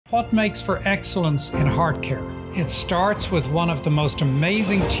What makes for excellence in heart care? It starts with one of the most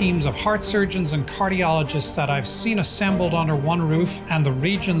amazing teams of heart surgeons and cardiologists that I've seen assembled under one roof, and the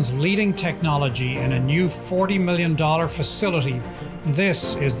region's leading technology in a new $40 million facility.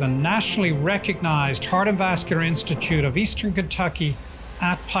 This is the nationally recognized Heart and Vascular Institute of Eastern Kentucky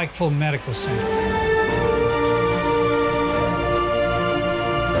at Pikeville Medical Center.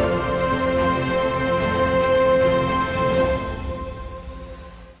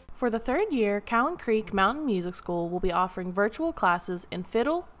 For the third year, Cowan Creek Mountain Music School will be offering virtual classes in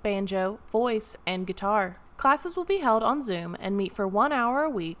fiddle, banjo, voice, and guitar. Classes will be held on Zoom and meet for 1 hour a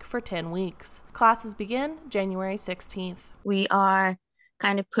week for 10 weeks. Classes begin January 16th. We are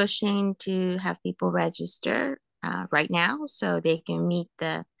kind of pushing to have people register right now so they can meet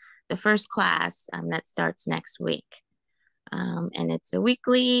the first class that starts next week. And it's a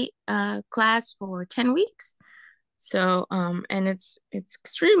weekly class for 10 weeks. So, and it's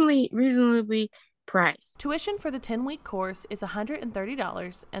extremely reasonably priced. Tuition for the 10-week course is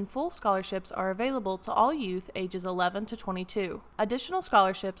 $130, and full scholarships are available to all youth ages 11 to 22. Additional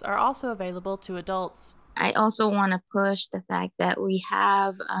scholarships are also available to adults. I also want to push the fact that we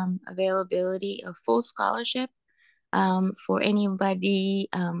have availability of full scholarship for anybody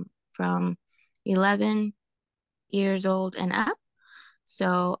from 11 years old and up.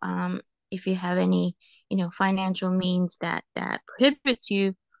 So if you have any financial means that prohibits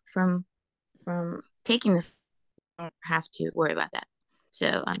you from taking this, you don't have to worry about that.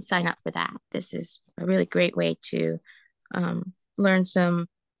 So sign up for that. This is a really great way to learn some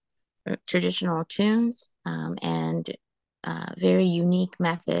traditional tunes and very unique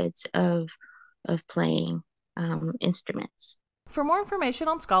methods of playing instruments. For more information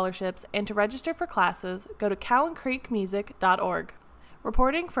on scholarships and to register for classes, go to cowancreekmusic.org.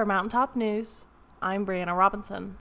 Reporting for Mountaintop News, I'm Brianna Robinson.